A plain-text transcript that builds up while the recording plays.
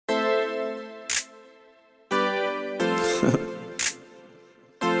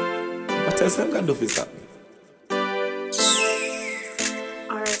Tell some can do for stop me.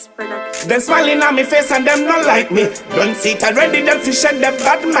 Them smiling at me face and them not like me. Don't see it already, them fish and them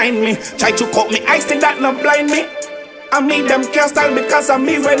bad mind me. Try to cut me eyes, still that not blind me. I mean them can't style because of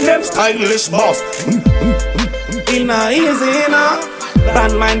me when them stylish boss. Inna easy, you know.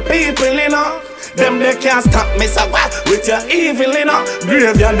 Bad mind people, you know. Them they can't stop me, so what? With your evil, you know.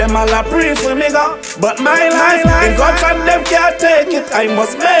 Graveyard, them all a pray for me, go. But my life, in God's hand, them can't take it. I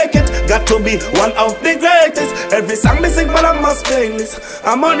must make it. Got to be one of the greatest. Every song they sing, but I must play this.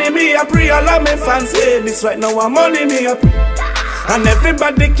 I'm on me, I pray, all of my fans hear this. Right now, I'm on me, I pray. And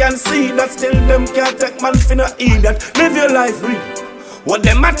everybody can see that, still them can't take man finna eat that. Live your life real. What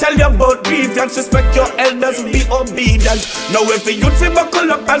them a tell you about grievance? Respect your elders, be obedient. Now every youth fi buckle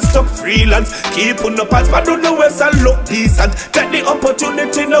up and stop freelance. Keep on the pants, but do the waist and look decent. Take the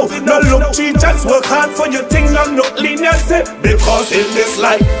opportunity now, no look cheat. Just work hard for your thing, no look leniency. Because in this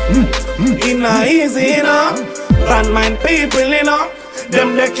life, inna easy, you know. Badmind people, you know.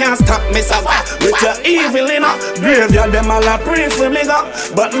 Them they can't stop me, so with your evil, you know. Graveyard, them all a pray for me, go.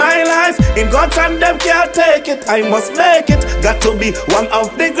 But my life, in God's hand, them can't take it. I must make it, got to be one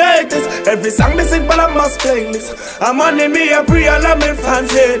of the greatest. Every song they sing, but I must play this. I'm on me, I pray, all of my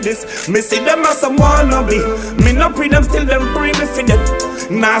fans hear this. Me see them as some wannabe. Me no pray them, still them pray me for them.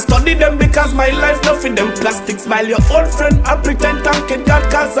 Nah, study them because my life no for them. Plastic smile, your old friend, I pretend thanking God,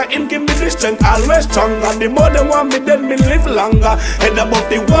 cause I him give me the strength. Always stronger, the more they want me, then me live longer. Head above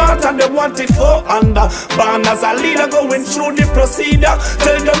the water, they want it go under. Born as a leader, going through the procedure.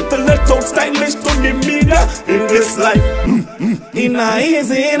 Tell them to let out stylish to the media. In this life, inna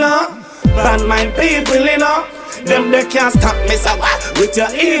easy, you know. Badmind people, you know. Them they can't stop me, so with your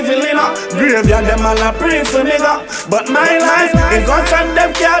evil, you know. Graveyard, them all a pray for me, go. But my life, in God's hand,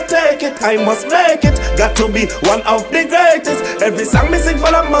 them can't take it. I must make it, got to be one of the greatest. Every song me sing,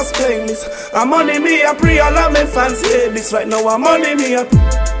 but I must play this. I'm on me, I pray, all of my fans hear this. Right now, I'm on me, I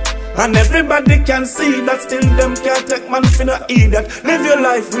pray. And everybody can see that, still them can't take man finna eat that. Live your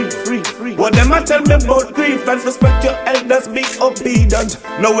life free. What them a tell me about grief and respect your elders, be obedient.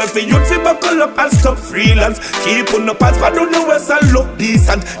 Now every youth fi buckle up and stop freelance. Keep on the pants, but do the waist and look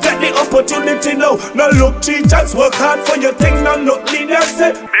decent. Take the opportunity now, no look cheat. Just work hard for your thing, no look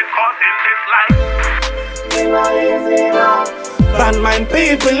leniency. Because in this life, it's not easy, you know. Badmind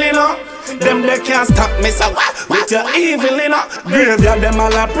people, you know. Them they can't stop me, so with your evil, you know. Graveyard, them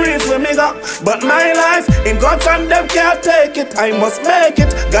all a pray for me, go. But my life, in God's hand, them can't take it. I must make it,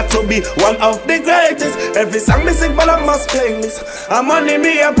 got to be one of the greatest. Every song me sing, but I must play this. I'm on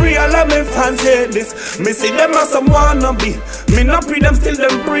me, I pray, all of my fans hear this. Me see them as some wannabe. Me no pray them, still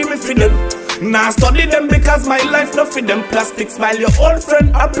them pray me for them. Nah, study them because my life no for them. Plastic smile, your old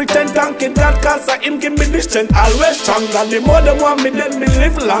friend, I pretend thanking God, cause I him give me the strength. Always stronger, the more they want me, then me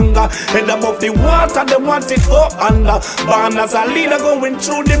live longer. Head above the water, they want it go under. Born as a leader, going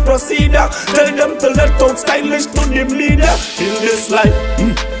through the procedure. Tell them to let out stylish to the media. In this life,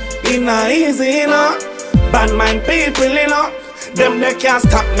 inna easy, you know. Badmind people, you know. Them they can't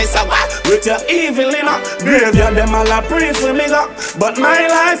stop me, so with your evil, you know. Graveyard, them all a pray for me, go. But my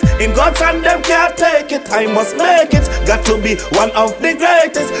life, in God's hand, them can't take it. I must make it, got to be one of the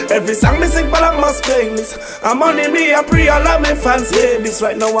greatest. Every song me sing, but I must play this. I'm on me, I pray, all of my fans hear this.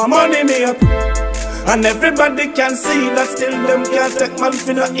 Right now, I'm on me, I pray. And everybody can see that, still them can't take man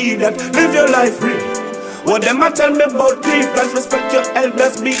finna eat that. Live your life free. What them a tell me about grief and respect your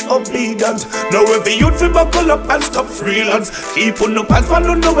elders, be obedient. Now every youth fi buckle up and stop freelance. Keep on the pants, but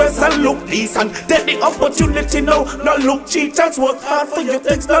on the waist and look decent. Take the opportunity now, no look cheat. Just work hard for your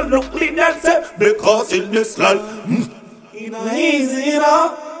things, no look leniency. Because in this life, it ain't easy, you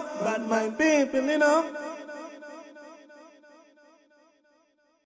know. Badmind people, you know.